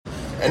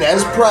And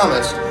as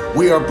promised,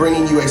 we are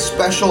bringing you a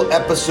special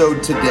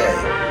episode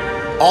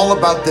today, all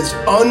about this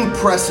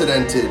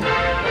unprecedented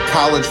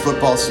college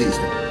football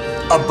season.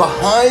 A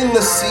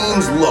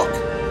behind-the-scenes look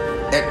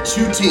at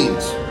two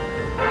teams,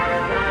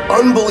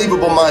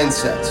 unbelievable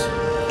mindsets,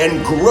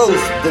 and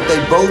growth that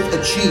they both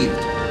achieved,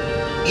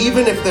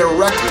 even if their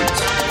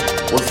records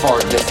were far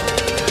different.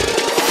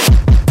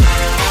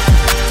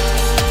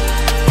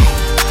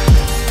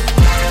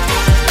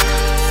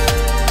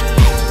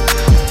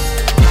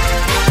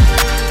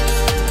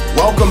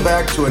 Welcome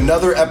back to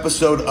another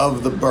episode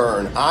of The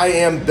Burn. I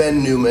am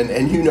Ben Newman,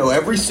 and you know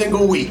every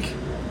single week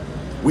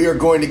we are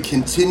going to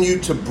continue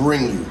to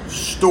bring you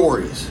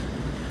stories,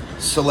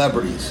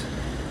 celebrities,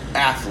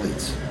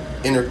 athletes,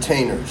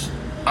 entertainers,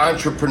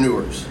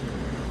 entrepreneurs,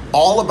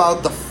 all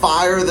about the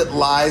fire that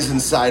lies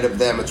inside of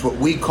them. It's what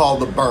we call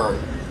The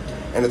Burn,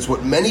 and it's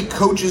what many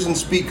coaches and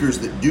speakers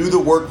that do the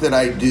work that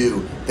I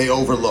do, they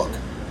overlook.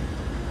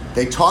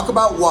 They talk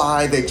about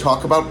why, they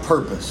talk about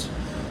purpose,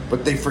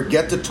 but they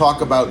forget to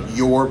talk about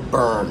your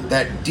burn,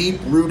 that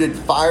deep-rooted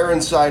fire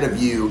inside of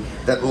you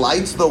that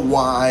lights the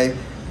why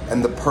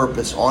and the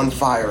purpose on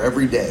fire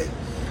every day,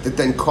 that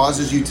then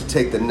causes you to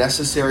take the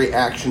necessary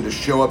action to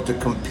show up to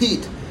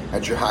compete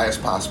at your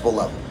highest possible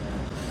level.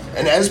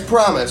 And as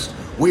promised,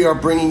 we are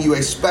bringing you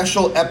a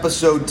special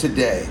episode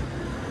today,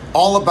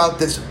 all about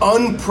this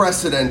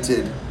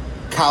unprecedented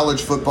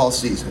college football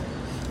season.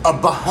 A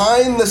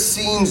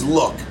behind-the-scenes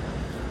look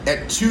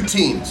at two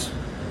teams,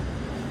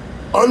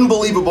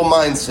 unbelievable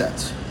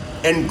mindsets,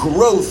 and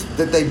growth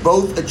that they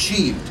both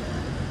achieved,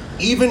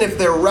 even if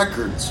their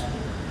records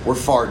were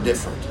far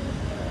different.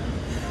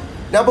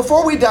 Now,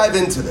 before we dive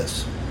into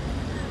this,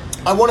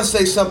 I want to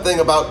say something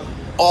about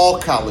all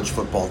college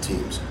football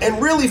teams,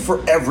 and really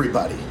for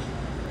everybody.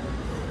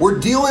 We're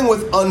dealing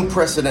with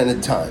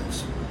unprecedented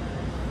times.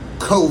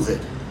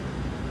 COVID,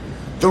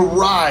 the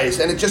rise,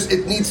 and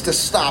it needs to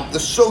stop, the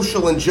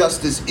social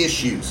injustice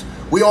issues.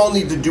 We all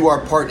need to do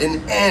our part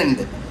and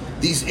end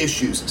these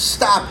issues.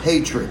 Stop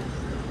hatred.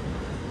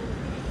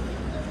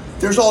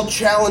 There's all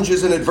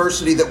challenges and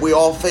adversity that we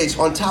all face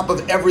on top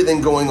of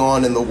everything going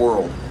on in the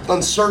world.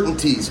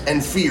 Uncertainties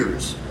and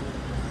fears.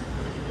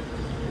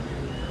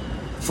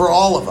 For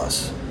all of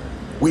us,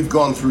 we've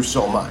gone through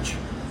so much.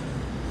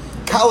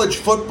 College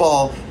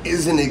football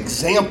is an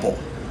example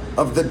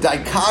of the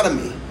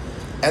dichotomy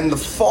and the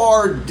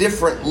far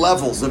different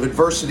levels of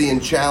adversity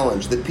and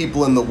challenge that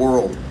people in the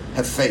world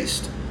have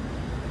faced.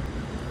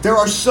 There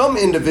are some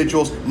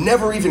individuals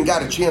never even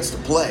got a chance to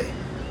play.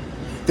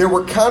 There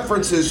were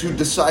conferences who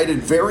decided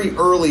very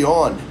early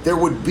on there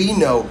would be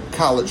no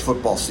college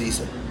football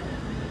season.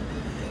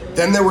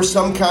 Then there were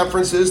some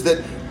conferences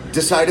that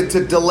decided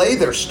to delay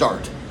their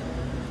start.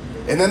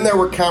 And then there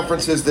were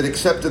conferences that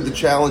accepted the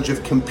challenge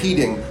of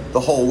competing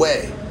the whole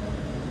way.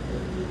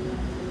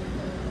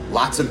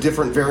 Lots of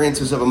different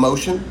variances of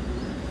emotion,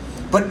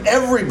 but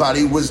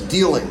everybody was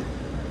dealing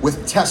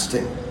with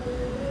testing,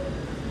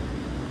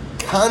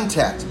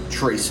 contact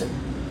tracing,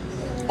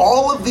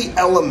 all of the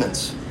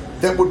elements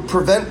that would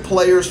prevent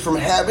players from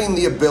having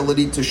the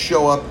ability to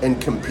show up and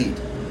compete.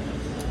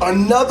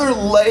 Another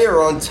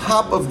layer on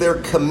top of their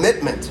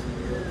commitment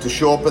to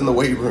show up in the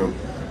weight room,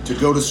 to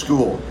go to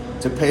school,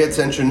 to pay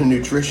attention to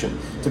nutrition,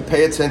 to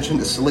pay attention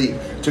to sleep,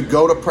 to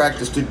go to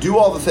practice, to do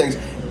all the things,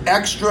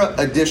 extra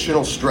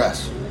additional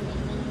stress.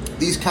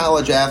 These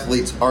college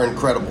athletes are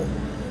incredible.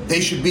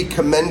 They should be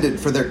commended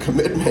for their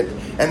commitment,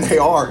 and they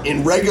are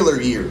in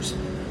regular years,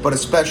 but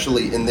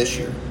especially in this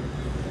year.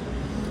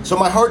 So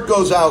my heart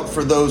goes out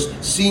for those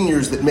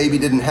seniors that maybe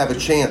didn't have a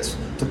chance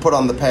to put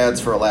on the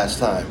pads for a last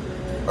time,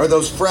 or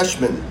those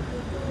freshmen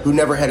who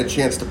never had a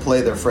chance to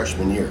play their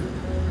freshman year.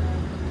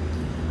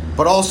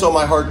 But also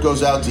my heart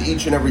goes out to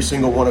each and every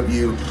single one of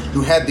you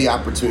who had the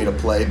opportunity to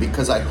play,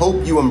 because I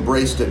hope you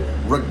embraced it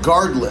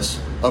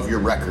regardless of your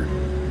record.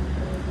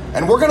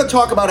 And we're going to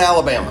talk about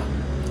Alabama.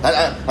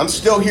 I'm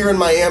still here in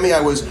Miami. I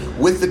was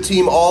with the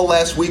team all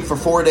last week for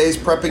 4 days,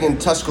 prepping in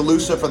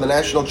Tuscaloosa for the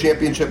national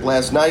championship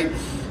last night.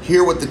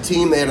 Here with the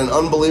team, they had an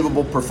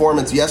unbelievable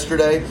performance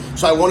yesterday.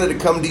 So I wanted to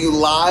come to you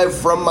live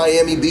from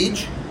Miami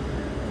Beach,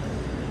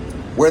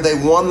 where they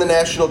won the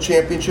national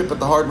championship at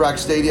the Hard Rock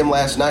Stadium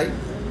last night.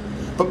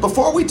 But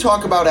before we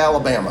talk about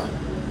Alabama,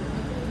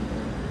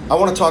 I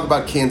want to talk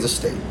about Kansas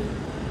State.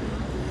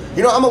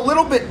 You know, I'm a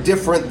little bit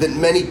different than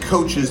many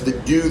coaches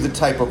that do the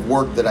type of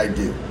work that I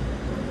do.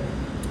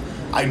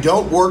 I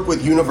don't work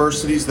with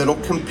universities that'll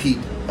compete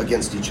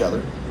against each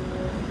other.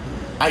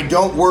 I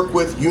don't work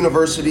with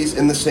universities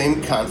in the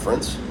same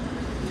conference.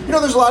 You know,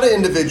 there's a lot of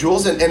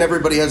individuals, and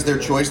everybody has their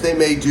choice. They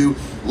may do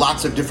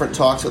lots of different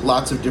talks at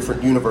lots of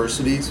different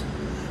universities.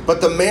 But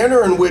the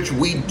manner in which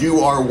we do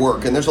our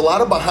work, and there's a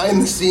lot of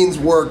behind-the-scenes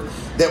work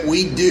that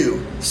we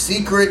do,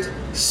 secret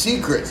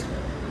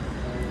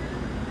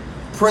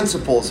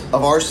principles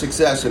of our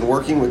success in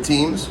working with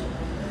teams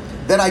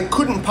that I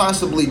couldn't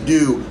possibly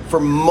do for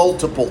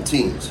multiple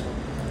teams.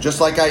 Just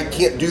like I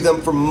can't do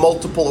them for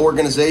multiple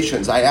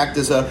organizations. I act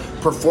as a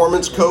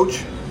performance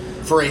coach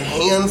for a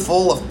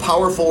handful of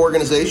powerful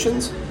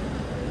organizations,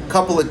 a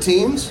couple of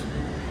teams,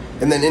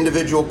 and then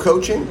individual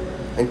coaching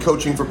and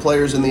coaching for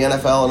players in the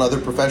NFL and other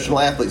professional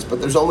athletes, but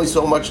there's only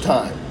so much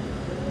time.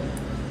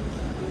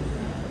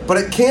 But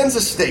at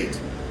Kansas State,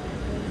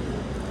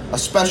 a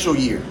special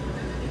year.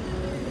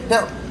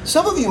 Now,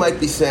 some of you might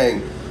be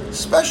saying,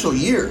 special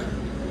year?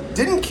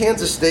 Didn't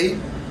Kansas State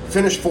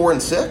finish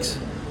 4-6?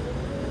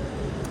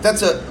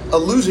 That's a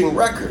losing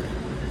record.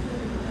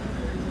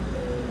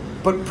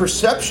 But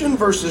perception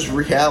versus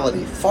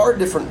reality, far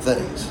different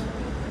things.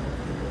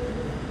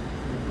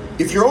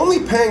 If you're only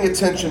paying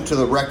attention to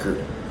the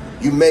record,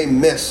 you may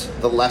miss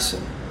the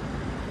lesson.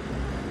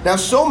 Now,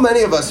 so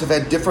many of us have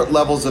had different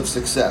levels of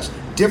success,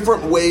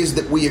 different ways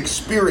that we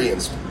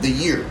experienced the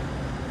year.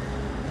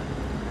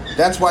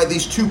 That's why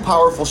these two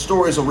powerful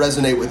stories will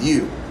resonate with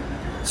you.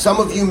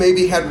 Some of you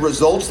maybe had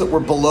results that were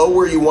below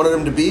where you wanted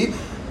them to be,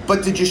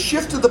 but did you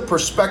shift to the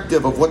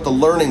perspective of what the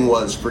learning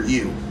was for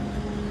you?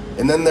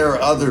 And then there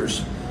are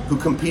others who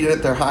competed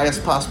at their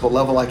highest possible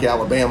level, like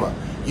Alabama.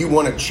 You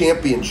won a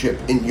championship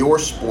in your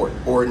sport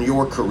or in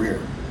your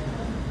career.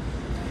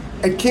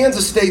 At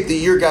Kansas State, the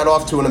year got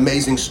off to an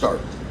amazing start.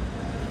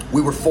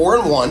 We were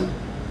 4-1,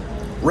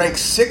 ranked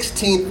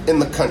 16th in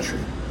the country.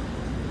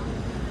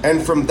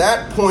 And from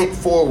that point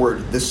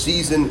forward, the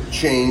season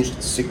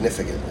changed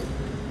significantly.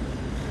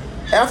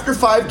 After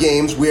 5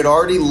 games, we had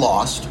already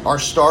lost our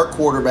star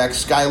quarterback,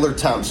 Skylar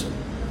Thompson,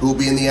 who will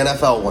be in the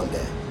NFL one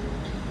day.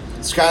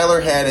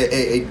 Skylar had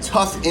a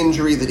tough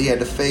injury that he had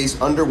to face,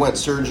 underwent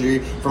surgery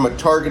from a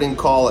targeting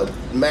call, a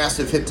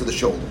massive hit to the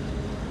shoulder.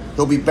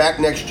 He'll be back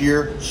next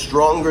year,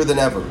 stronger than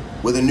ever,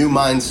 with a new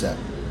mindset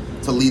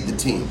to lead the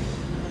team.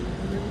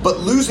 But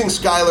losing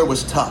Skylar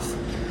was tough.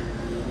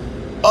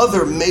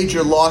 Other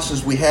major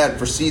losses we had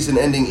for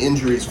season-ending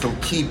injuries from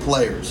key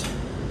players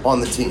on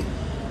the team.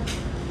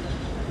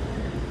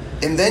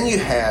 And then you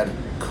had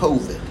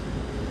COVID.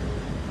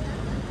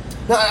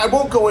 Now, I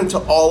won't go into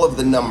all of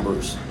the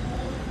numbers,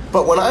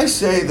 but when I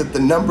say that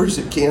the numbers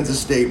at Kansas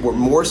State were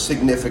more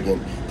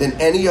significant than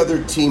any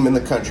other team in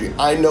the country,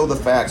 I know the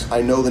facts,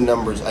 I know the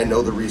numbers, I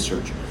know the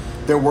research.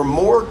 There were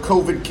more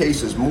COVID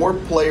cases, more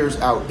players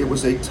out. It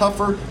was a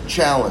tougher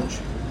challenge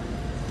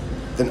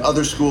than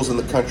other schools in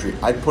the country.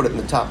 I'd put it in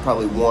the top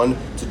probably 1%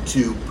 to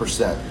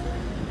 2%.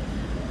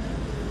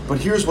 But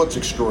here's what's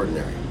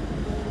extraordinary.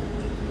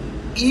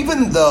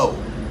 Even though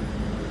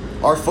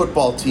our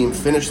football team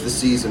finished the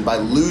season by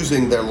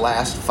losing their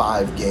last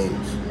 5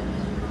 games,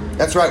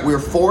 that's right, we were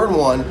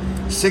 4-1,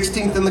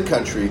 16th in the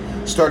country,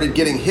 started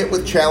getting hit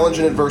with challenge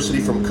and adversity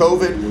from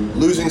COVID,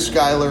 losing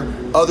Skylar,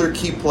 other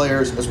key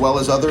players, as well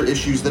as other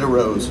issues that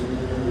arose.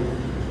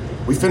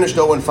 We finished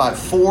 0-5,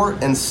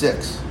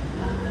 4-6.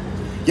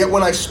 Yet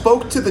when I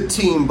spoke to the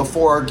team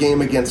before our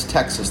game against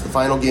Texas, the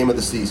final game of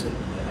the season,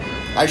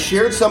 I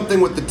shared something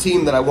with the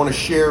team that I want to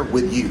share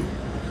with you.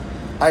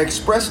 I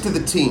expressed to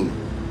the team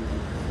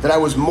that I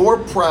was more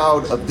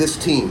proud of this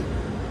team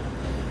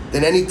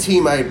than any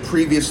team I had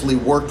previously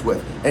worked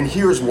with. And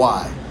here's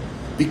why.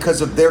 Because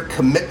of their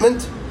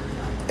commitment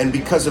and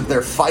because of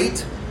their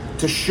fight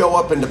to show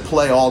up and to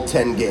play all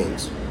 10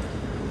 games.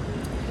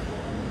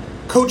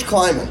 Coach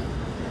Klieman.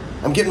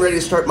 I'm getting ready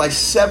to start my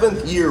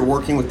 7th year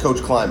working with Coach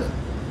Klieman.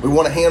 We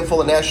won a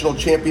handful of national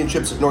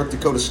championships at North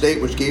Dakota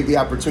State, which gave the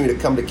opportunity to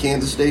come to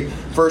Kansas State.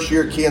 First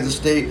year at Kansas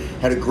State,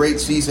 had a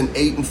great season,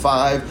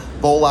 8-5,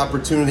 bowl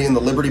opportunity in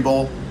the Liberty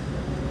Bowl.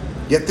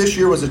 Yet this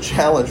year was a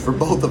challenge for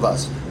both of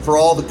us, for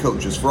all the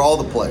coaches, for all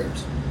the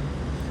players.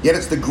 Yet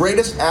it's the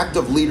greatest act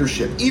of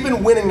leadership,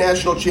 even winning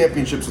national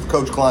championships with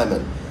Coach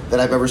Klieman, that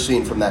I've ever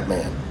seen from that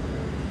man.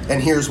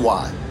 And here's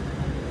why.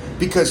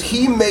 Because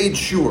he made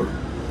sure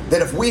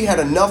that if we had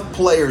enough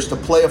players to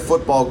play a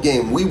football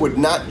game, we would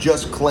not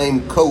just claim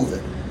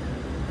COVID.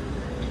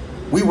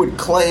 We would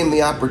claim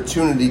the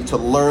opportunity to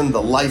learn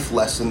the life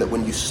lesson that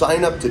when you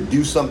sign up to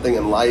do something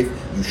in life,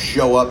 you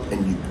show up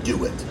and you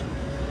do it.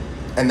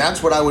 And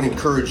that's what I would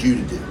encourage you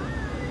to do.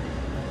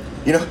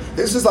 You know,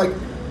 this is like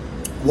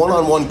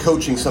one-on-one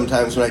coaching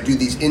sometimes when I do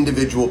these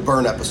individual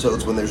burn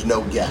episodes when there's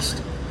no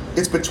guest.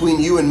 It's between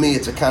you and me,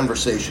 it's a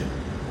conversation.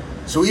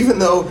 So even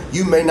though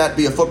you may not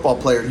be a football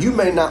player, you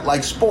may not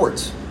like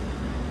sports,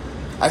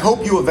 I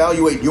hope you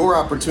evaluate your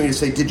opportunity to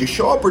say, did you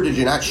show up or did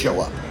you not show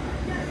up?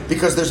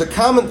 Because there's a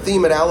common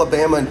theme at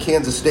Alabama and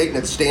Kansas State, and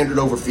it's standard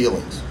over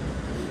feelings.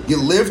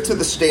 You live to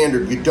the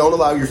standard. You don't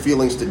allow your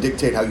feelings to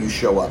dictate how you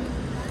show up.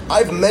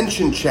 I've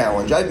mentioned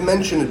challenge. I've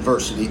mentioned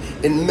adversity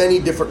in many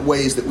different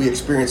ways that we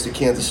experienced at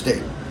Kansas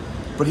State.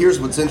 But here's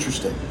what's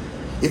interesting.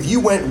 If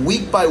you went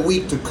week by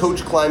week to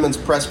Coach Klieman's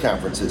press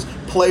conferences,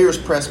 players'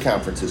 press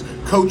conferences,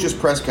 coaches'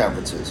 press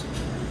conferences,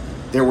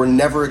 there were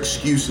never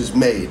excuses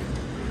made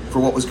for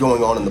what was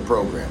going on in the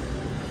program.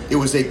 It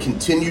was a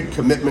continued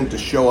commitment to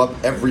show up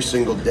every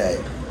single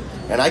day.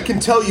 And I can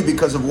tell you,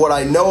 because of what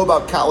I know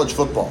about college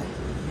football,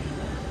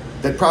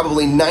 that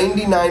probably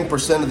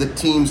 99% of the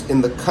teams in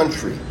the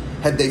country,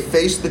 had they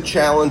faced the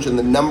challenge and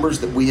the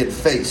numbers that we had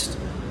faced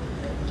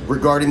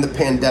regarding the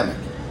pandemic,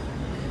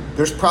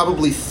 there's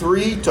probably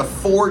 3 to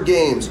 4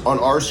 games on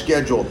our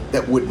schedule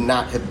that would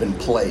not have been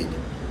played.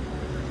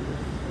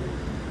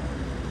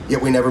 Yet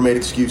we never made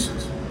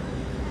excuses.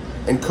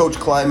 And Coach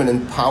Kleiman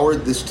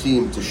empowered this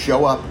team to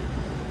show up,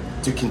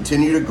 to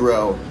continue to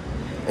grow,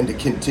 and to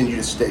continue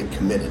to stay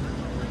committed.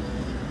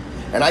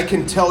 And I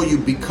can tell you,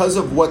 because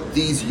of what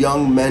these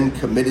young men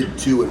committed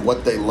to and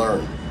what they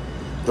learned,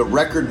 the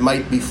record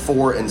might be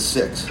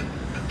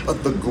 4-6,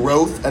 but the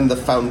growth and the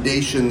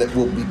foundation that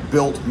will be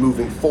built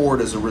moving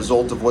forward as a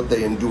result of what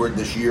they endured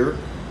this year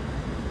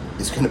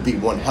is going to be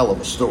one hell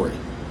of a story.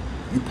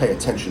 You pay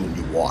attention and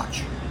you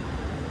watch.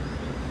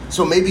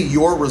 So maybe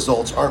your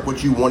results aren't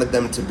what you wanted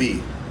them to be.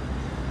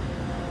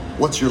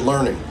 What's your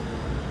learning?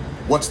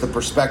 What's the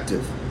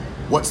perspective?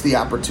 What's the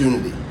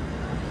opportunity?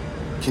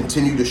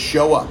 Continue to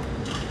show up.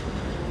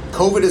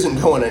 COVID isn't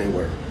going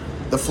anywhere.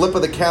 The flip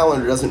of the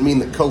calendar doesn't mean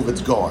that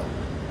COVID's gone.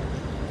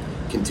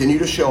 Continue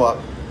to show up.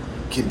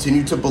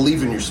 Continue to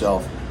believe in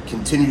yourself.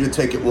 Continue to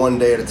take it one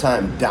day at a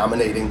time,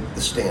 dominating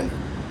the standard.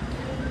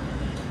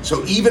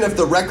 So even if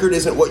the record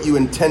isn't what you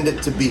intend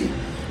it to be,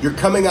 you're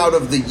coming out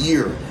of the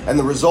year and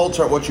the results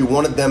aren't what you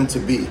wanted them to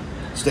be,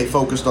 stay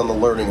focused on the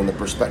learning and the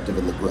perspective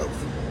and the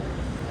growth.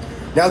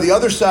 Now the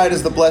other side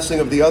is the blessing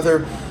of the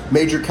other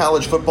major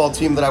college football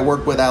team that I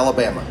work with,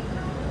 Alabama.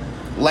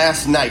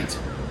 Last night,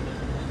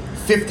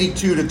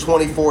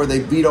 52-24, they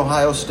beat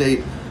Ohio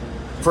State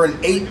for an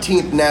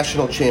 18th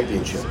national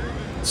championship,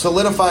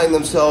 solidifying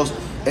themselves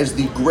as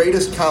the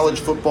greatest college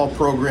football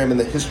program in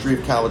the history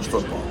of college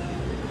football.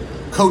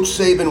 Coach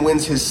Saban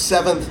wins his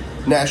 7th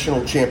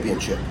national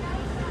championship,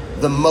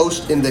 the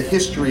most in the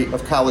history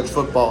of college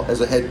football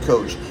as a head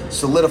coach,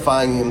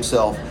 solidifying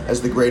himself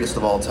as the greatest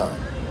of all time.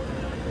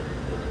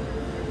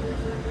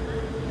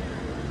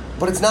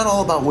 But it's not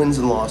all about wins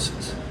and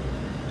losses.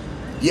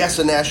 Yes,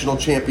 a national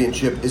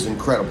championship is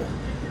incredible.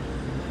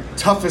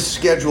 Toughest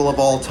schedule of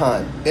all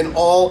time, an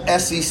all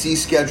SEC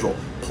schedule,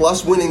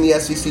 plus winning the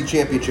SEC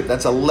championship.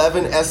 That's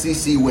 11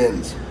 SEC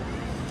wins,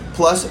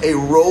 plus a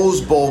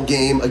Rose Bowl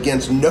game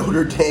against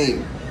Notre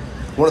Dame,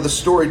 one of the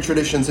storied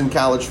traditions in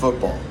college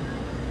football.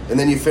 And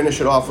then you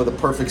finish it off with a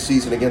perfect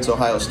season against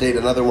Ohio State,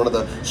 another one of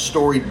the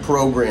storied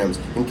programs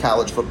in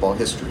college football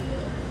history.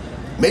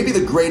 Maybe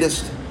the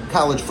greatest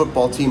college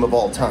football team of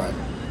all time.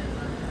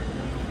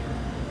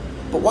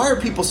 But why are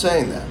people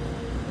saying that?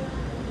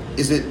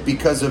 Is it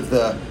because of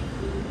the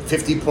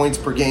 50 points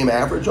per game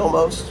average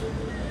almost?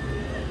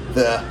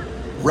 The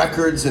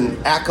records and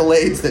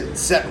accolades that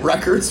set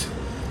records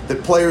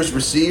that players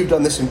received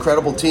on this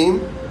incredible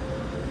team?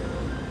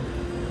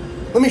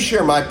 Let me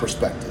share my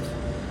perspective.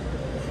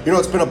 You know,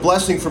 it's been a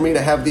blessing for me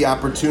to have the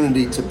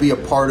opportunity to be a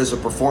part as a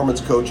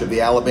performance coach of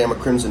the Alabama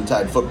Crimson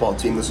Tide football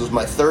team. This was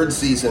my 3rd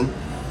season.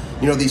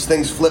 You know, these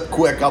things flip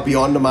quick. I'll be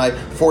on to my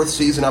 4th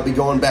season. I'll be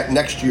going back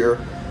next year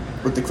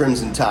with the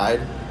Crimson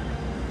Tide.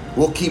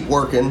 We'll keep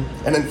working.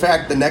 And in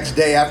fact, the next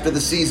day after the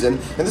season,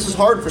 and this is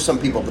hard for some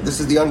people, but this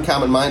is the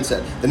uncommon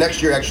mindset, the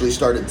next year actually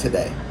started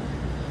today.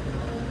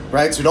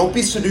 Right? So don't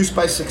be seduced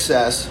by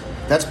success.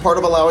 That's part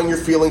of allowing your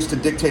feelings to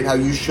dictate how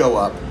you show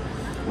up.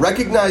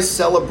 Recognize,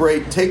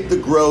 celebrate, take the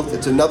growth.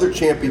 It's another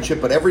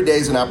championship, but every day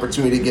is an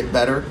opportunity to get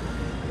better.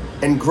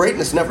 And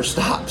greatness never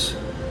stops.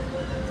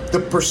 The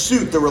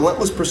pursuit, the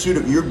relentless pursuit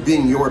of your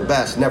being your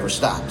best never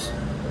stops.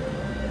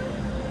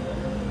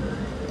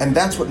 And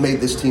that's what made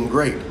this team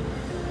great.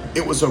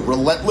 It was a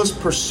relentless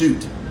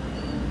pursuit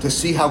to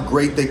see how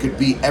great they could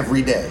be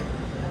every day.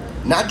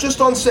 Not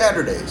just on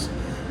Saturdays,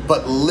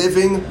 but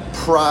living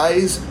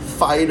prize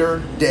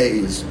fighter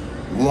days,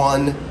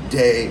 one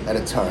day at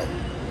a time.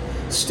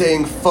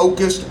 Staying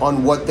focused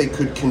on what they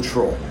could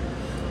control.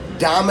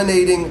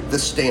 Dominating the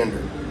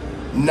standard.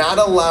 Not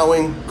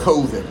allowing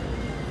COVID.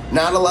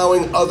 Not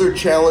allowing other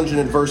challenge and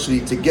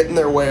adversity to get in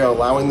their way or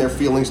allowing their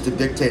feelings to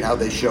dictate how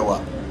they show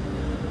up.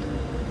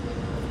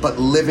 But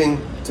living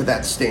to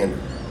that standard.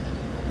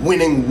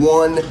 Winning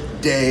one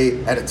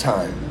day at a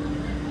time.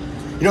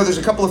 You know, there's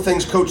a couple of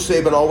things Coach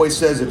Saban always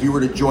says if you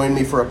were to join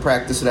me for a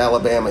practice at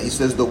Alabama. He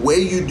says the way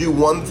you do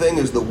one thing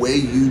is the way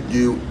you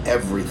do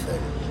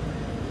everything.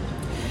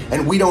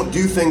 And we don't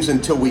do things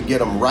until we get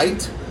them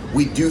right.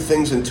 We do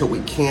things until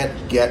we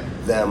can't get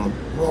them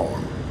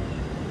wrong.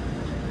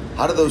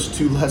 How do those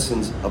 2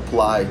 lessons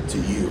apply to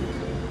you?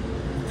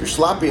 If you're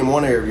sloppy in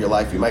one area of your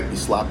life, you might be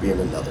sloppy in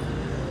another.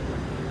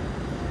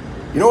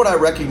 You know what I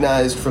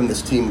recognized from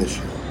this team this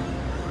year?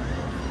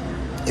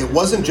 It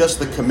wasn't just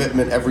the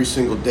commitment every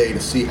single day to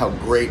see how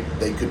great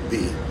they could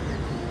be.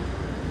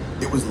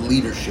 It was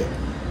leadership.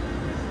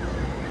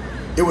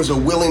 It was a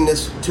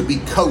willingness to be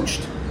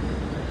coached.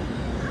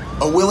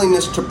 A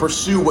willingness to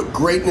pursue what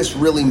greatness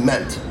really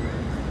meant.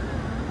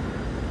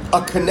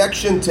 A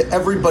connection to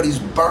everybody's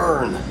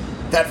burn.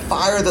 That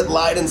fire that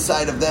lied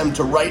inside of them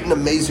to write an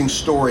amazing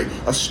story.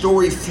 A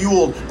story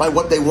fueled by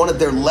what they wanted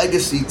their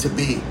legacy to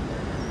be.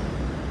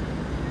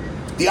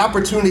 The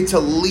opportunity to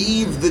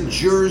leave the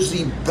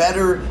jersey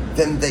better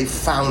than they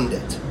found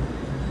it.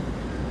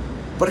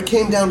 But it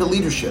came down to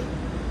leadership.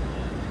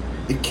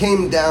 It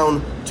came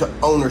down to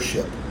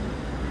ownership.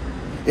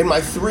 In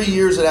my 3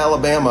 years at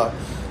Alabama,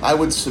 I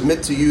would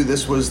submit to you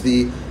this was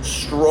the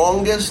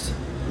strongest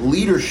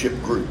leadership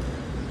group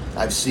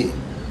I've seen.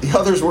 The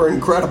others were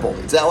incredible.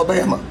 It's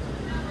Alabama.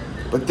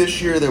 but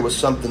this year there was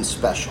something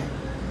special.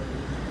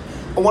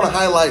 I want to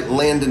highlight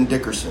Landon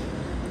Dickerson.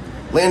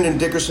 Landon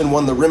Dickerson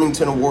won the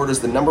Remington Award as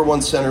the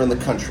 #1 center in the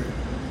country.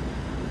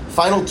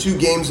 Final 2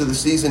 games of the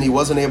season, he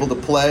wasn't able to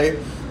play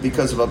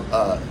because of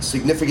a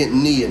significant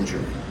knee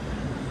injury.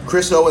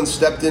 Chris Owens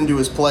stepped into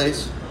his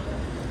place.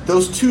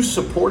 Those two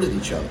supported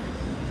each other.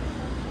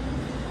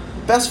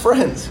 Best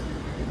friends,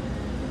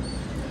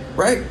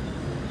 right?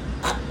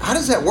 How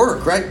does that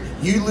work, right?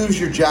 You lose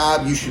your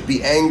job, you should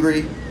be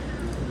angry.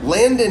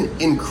 Landon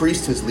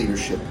increased his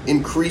leadership,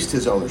 increased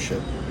his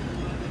ownership.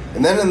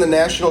 And then in the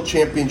national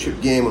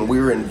championship game, when we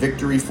were in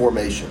victory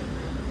formation,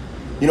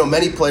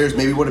 many players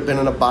maybe would have been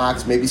in a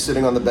box, maybe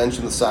sitting on the bench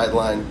in the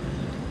sideline.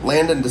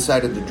 Landon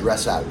decided to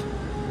dress out.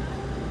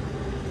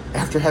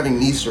 After having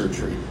knee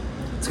surgery,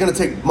 it's going to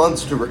take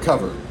months to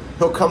recover.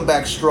 He'll come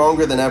back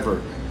stronger than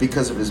ever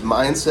because of his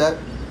mindset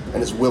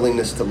and his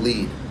willingness to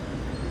lead.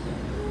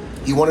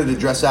 He wanted to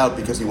dress out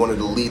because he wanted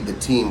to lead the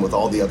team with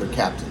all the other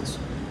captains.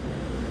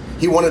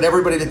 He wanted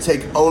everybody to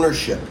take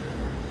ownership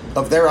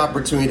of their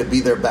opportunity to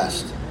be their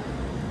best.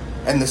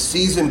 And the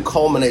season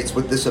culminates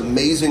with this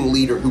amazing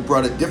leader who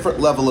brought a different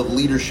level of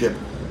leadership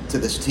to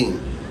this team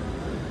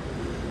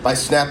by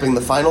snapping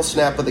the final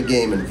snap of the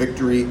game in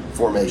victory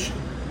formation.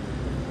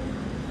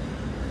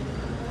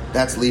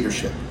 That's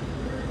leadership.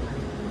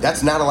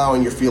 That's not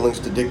allowing your feelings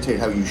to dictate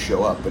how you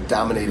show up, but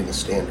dominating a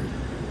standard.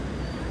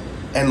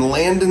 And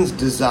Landon's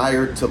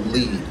desire to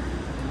lead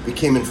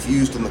became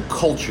infused in the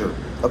culture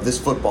of this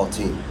football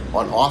team,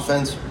 on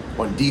offense,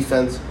 on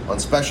defense, on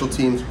special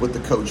teams, with the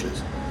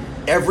coaches.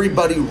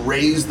 Everybody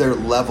raised their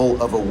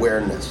level of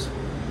awareness,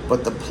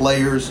 but the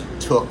players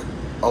took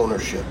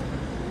ownership.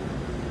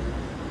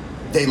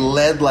 They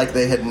led like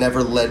they had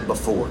never led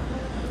before,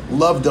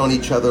 loved on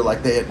each other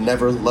like they had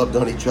never loved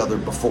on each other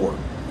before.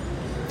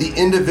 The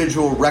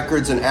individual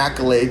records and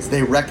accolades,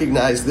 they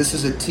recognize this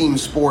is a team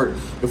sport.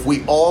 If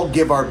we all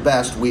give our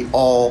best, we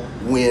all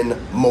win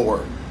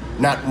more.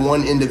 Not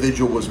one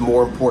individual was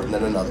more important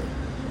than another.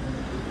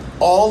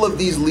 All of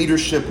these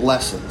leadership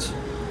lessons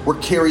were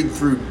carried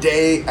through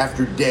day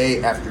after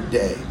day after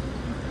day,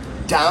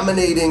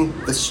 dominating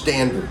the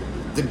standard,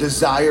 the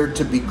desire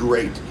to be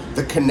great,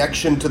 the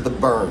connection to the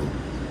burn,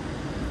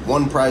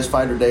 one prize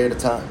fighter day at a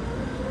time.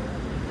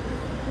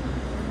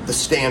 The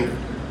standard.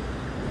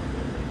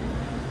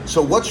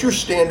 So what's your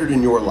standard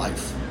in your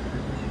life?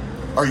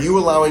 Are you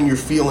allowing your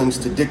feelings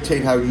to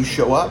dictate how you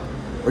show up,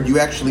 or do you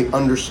actually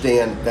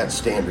understand that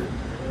standard?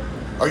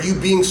 Are you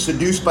being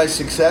seduced by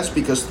success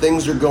because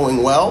things are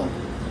going well?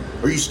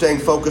 Or are you staying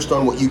focused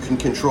on what you can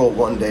control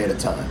one day at a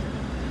time?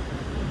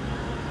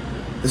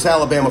 This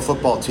Alabama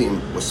football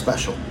team was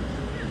special.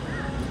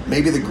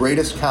 Maybe the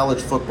greatest college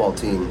football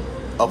team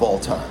of all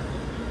time.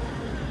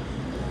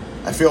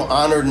 I feel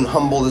honored and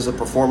humbled as a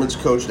performance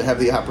coach to have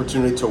the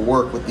opportunity to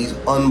work with these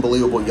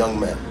unbelievable young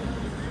men.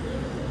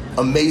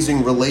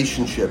 Amazing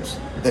relationships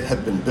that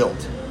have been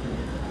built.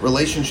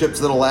 Relationships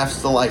that'll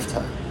last a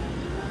lifetime.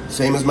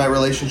 Same as my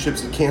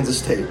relationships at Kansas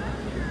State.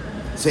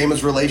 Same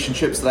as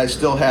relationships that I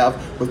still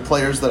have with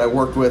players that I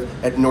worked with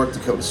at North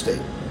Dakota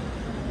State.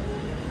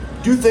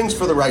 Do things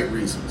for the right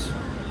reasons.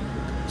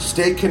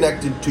 Stay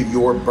connected to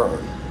your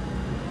burn.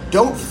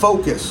 Don't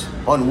focus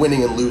on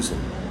winning and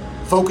losing.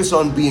 Focus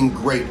on being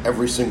great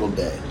every single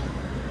day.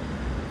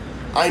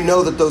 I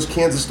know that those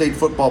Kansas State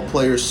football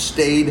players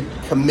stayed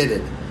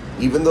committed,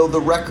 even though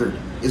the record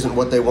isn't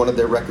what they wanted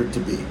their record to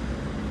be.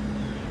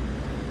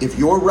 If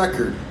your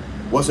record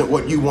wasn't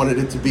what you wanted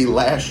it to be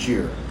last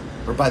year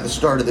or by the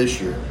start of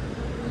this year,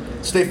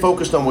 stay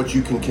focused on what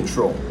you can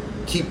control.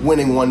 Keep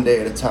winning one day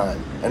at a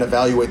time and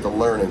evaluate the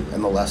learning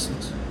and the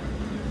lessons.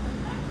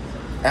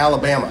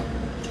 Alabama,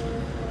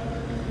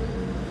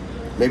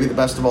 maybe the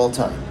best of all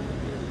time,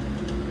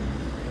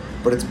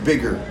 but it's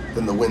bigger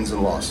than the wins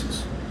and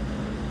losses.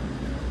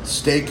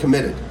 Stay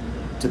committed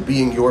to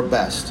being your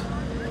best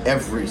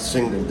every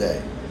single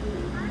day.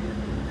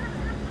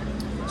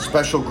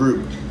 Special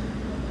group,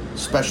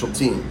 special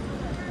team,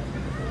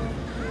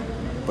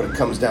 but it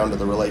comes down to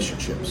the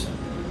relationships.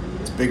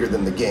 It's bigger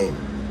than the game.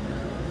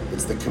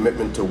 It's the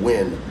commitment to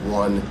win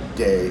one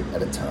day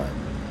at a time.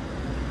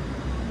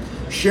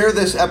 Share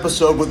this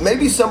episode with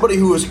maybe somebody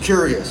who is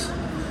curious.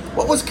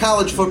 What was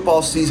college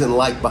football season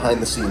like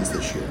behind the scenes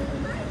this year?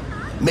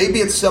 Maybe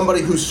it's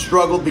somebody who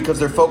struggled because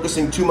they're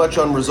focusing too much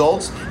on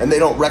results and they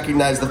don't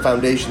recognize the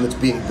foundation that's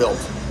being built.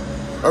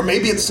 Or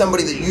maybe it's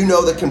somebody that you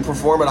know that can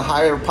perform at a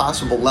higher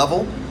possible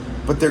level,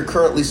 but they're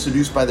currently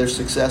seduced by their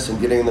success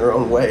and getting in their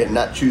own way and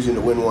not choosing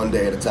to win one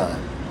day at a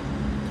time.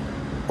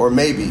 Or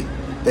maybe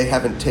they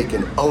haven't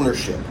taken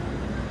ownership.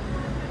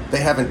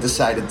 They haven't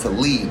decided to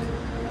lead.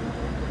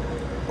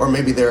 Or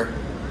maybe they're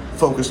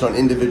focused on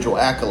individual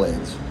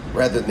accolades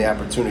rather than the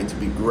opportunity to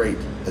be great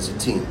as a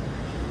team.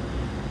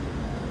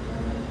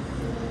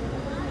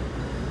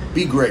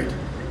 Be great,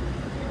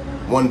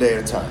 one day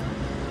at a time.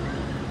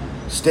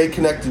 Stay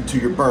connected to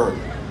your burn,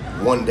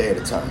 one day at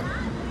a time.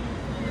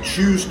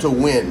 Choose to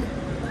win,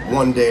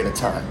 one day at a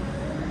time.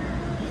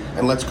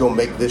 And let's go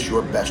make this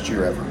your best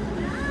year ever.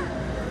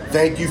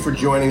 Thank you for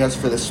joining us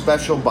for this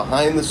special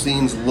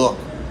behind-the-scenes look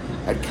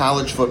at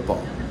college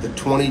football, the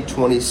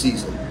 2020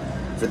 season,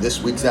 for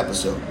this week's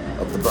episode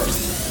of The Burn.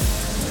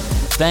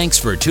 Thanks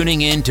for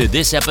tuning in to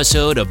this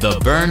episode of The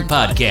Burn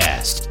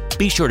Podcast.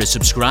 Be sure to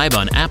subscribe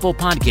on Apple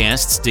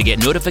Podcasts to get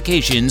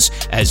notifications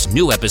as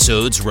new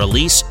episodes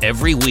release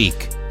every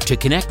week. To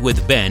connect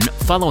with Ben,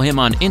 follow him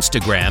on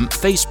Instagram,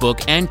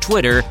 Facebook, and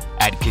Twitter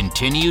at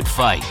Continued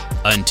Fight.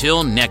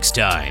 Until next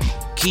time,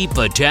 keep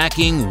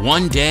attacking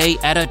one day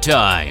at a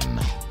time.